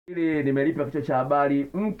Hili nimelipa kichwa cha habari,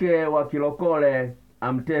 mke wa kilokole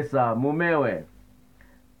amtesa mumewe.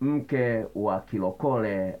 Mke wa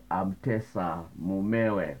kilokole amtesa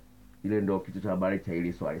mumewe. Ile ndio kichwa cha habari cha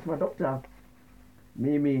hili swali. Sema, dokta,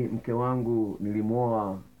 mimi mke wangu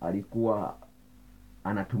nilimuoa, alikuwa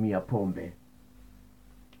anatumia pombe.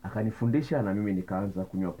 Akanifundisha na mimi nikaanza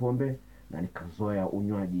kunywa pombe na nikazoea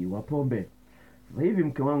unywaji wa pombe. Sasa hivi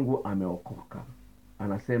mke wangu ameokoka.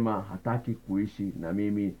 Anasema hataki kuishi na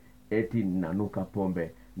mimi, eti ninanuka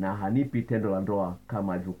pombe na hanipi tendo la ndoa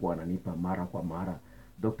kama alivyokuwa ananipa mara kwa mara.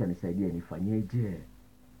 Dokta, nisaidie, nifanyeje?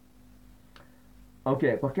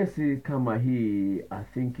 Okay, kwa kesi kama hii, I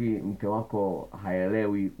think mke wako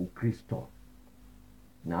haelewi Ukristo.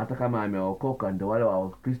 Na hata kama ameokoka, ndio wale wa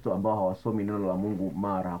Ukristo ambao hawasomi neno la Mungu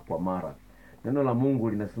mara kwa mara. Neno la Mungu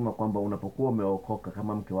linasema kwamba unapokuwa umeokoka,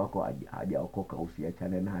 kama mke wako hajaokoka,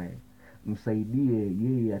 usiachane naye. Msaidie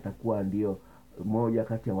yeye, atakuwa ndio moja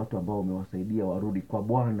kati ya watu ambao umewasaidia warudi kwa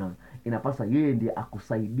Bwana. Inapasa yeye ndiye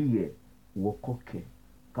akusaidie uokoke.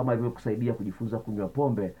 Kama alivyokusaidia kujifunza kunywa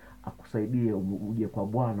pombe, akusaidie uje kwa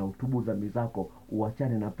Bwana, utubu dhambi zako,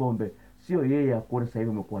 uachane na pombe. Sio yeye akuone sasa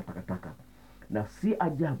hivi umekuwa takataka. Na si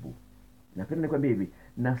ajabu, napenda nikwambie hivi,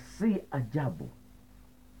 na si ajabu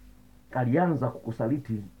alianza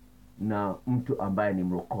kukusaliti na mtu ambaye ni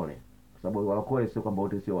mlokole. Kwa sababu walokole sio kwamba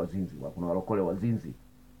wote sio wazinzi. Kuna walokole wazinzi.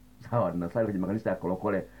 Sawa, nasali kwenye makanisa ya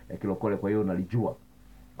kilokole, kwa hiyo nalijua.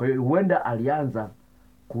 Kwa hiyo huenda alianza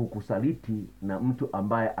kukusaliti na mtu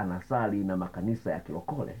ambaye anasali na makanisa ya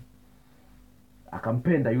kilokole.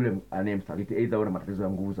 Akampenda yule anayemsaliti. Aidha una matatizo ya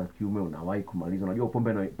nguvu za kiume, unawahi kumaliza. Unajua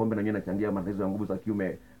pombe na yenyewe inachangia matatizo ya nguvu za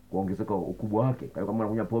kiume kuongezeka ukubwa wake. Kwa hiyo kama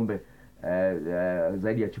unakunywa pombe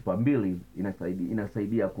zaidi ya chupa 2,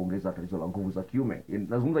 inasaidia kuongeza tatizo la nguvu za kiume.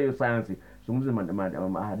 Nazungumza hiyo science,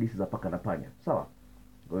 zungumza hadithi za paka na panya. Sawa?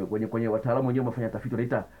 Kwenye wataalamu wenyewe wamefanya tafiti,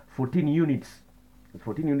 wanaita 14 units.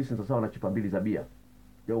 14 units ni sawa na chupa 2 za bia.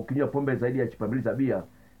 Ukinywa pombe zaidi ya chupa 2 za bia,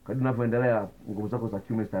 kadri unavyoendelea nguvu zako za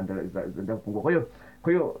kiume zitaendelea kupungua.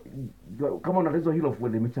 Kwa hiyo kama una tatizo hilo,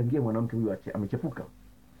 limechangia mwanamke huyu amechepuka.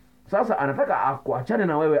 Sasa anataka akuachane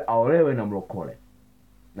na wewe, aolewe na mlokole.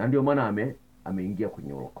 Na ndio maana ameingia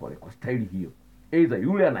kwenye ulokole kwa staili hiyo. Aidha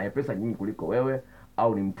yule ana pesa nyingi kuliko wewe,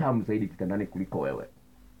 au ni mtamu zaidi kitandani kuliko wewe.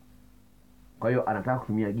 Kwa hiyo anataka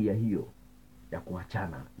kutumia gia hiyo ya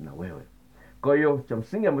kuachana na wewe. Kwa hiyo cha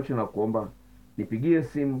msingi ambacho nakuomba, nipigie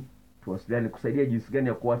simu, tuwasiliane kusaidia jinsi gani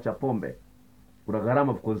ya kuacha pombe. Kuna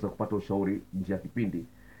gharama za kupata ushauri nje ya kipindi,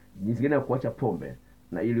 jinsi gani ya kuacha pombe,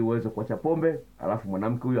 na ili uweze kuacha pombe alafu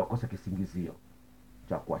mwanamke huyu akose kisingizio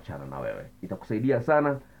cha kuachana na wewe. Itakusaidia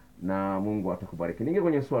sana na Mungu atakubariki. Ninge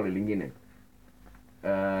kwenye swali lingine.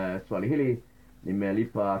 Swali hili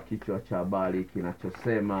nimelipa kichwa cha habari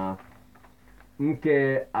kinachosema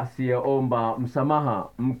mke asiyeomba msamaha.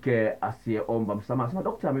 Mke asiyeomba msamaha. Sema,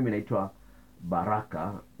 dokta, mimi naitwa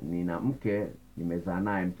Baraka, nina mke, nimezaa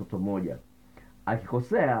naye mtoto mmoja.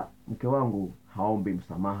 Akikosea mke wangu haombi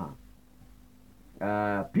msamaha.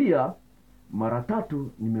 Pia mara 3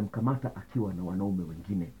 nimemkamata akiwa na wanaume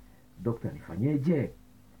wengine. Dokta, nifanyeje?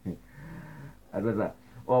 Sasa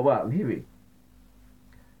hivi,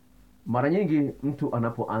 mara nyingi mtu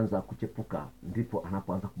anapoanza kuchepuka ndipo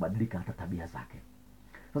anapoanza kubadilika hata tabia zake.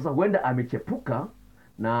 Sasa huenda amechepuka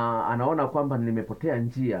na anaona kwamba nimepotea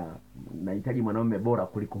njia, nahitaji mwanaume bora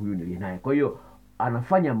kuliko huyu niliye naye. Kwa hiyo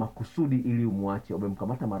anafanya makusudi ili umwache.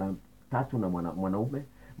 Umemkamata mara 3 na mwanaume,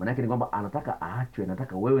 maana yake ni kwamba anataka aachwe,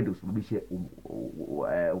 anataka wewe ndio usababishe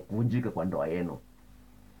kuvunjika kwa ndoa yenu.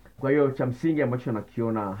 Kwa hiyo cha msingi ambacho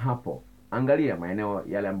nakiona hapo, angalia maeneo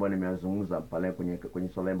yale ambayo nimeyazungumza pale kwenye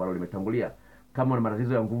swali ambalo limetangulia. Kama una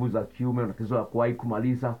matatizo ya nguvu za kiume, una tatizo la kuwahi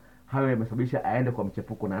kumaliza, hayo yamesababisha aende kwa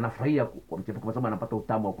mchepuko, na anafurahia kwa mchepuko kwa sababu anapata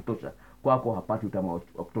utamu wa kutosha. Kwako hapati utamu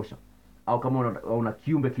wa kutosha. Au kama una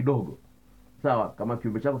kiumbe kidogo, sawa, kama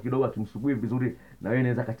kiumbe chako kidogo akimsugui vizuri, na wewe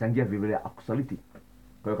inaweza kachangia vile akusaliti.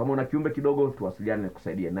 Kwa hiyo kama una kiumbe kidogo, tuwasiliane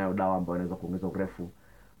nikusaidie nayo dawa ambayo inaweza kuongeza urefu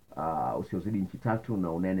usiozidi inchi 3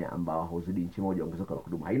 na unene ambao hauzidi inchi 1, ongezeko la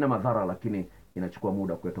kudumu. Haina madhara, lakini inachukua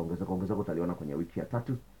muda kuleta ongezeko utaliona kwenye wiki ya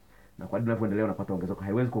 3. Na kwa nini unavyoendelea unapata ongezeko,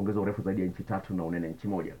 haiwezi kuongeza urefu zaidi ya inchi 3 na unene inchi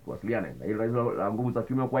 1. Tuwasiliane. Na hilo la nguvu za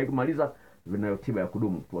kiume kwa kumaliza, vinayo tiba ya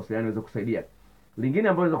kudumu. Tuwasiliane niweze kusaidia. Lingine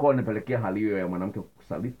ambalo linaweza kuwa linapelekea hali hiyo ya mwanamke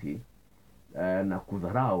kusaliti na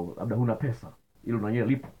kudharau, labda huna pesa. Hilo na yeye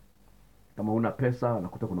lipo. Kama huna pesa,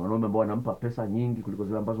 nakuta kuna wanaume ambao wanampa pesa nyingi kuliko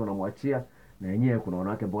zile ambazo wanamwachia, na yenyewe kuna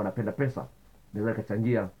wanawake ambao wanapenda pesa. Inaweza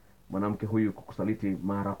kachangia mwanamke huyu kukusaliti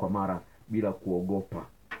mara kwa mara bila kuogopa.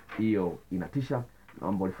 Hiyo inatisha.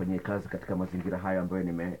 Naomba ulifanyie kazi katika mazingira haya ambayo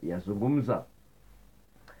nimeyazungumza.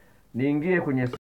 Niingie kwenye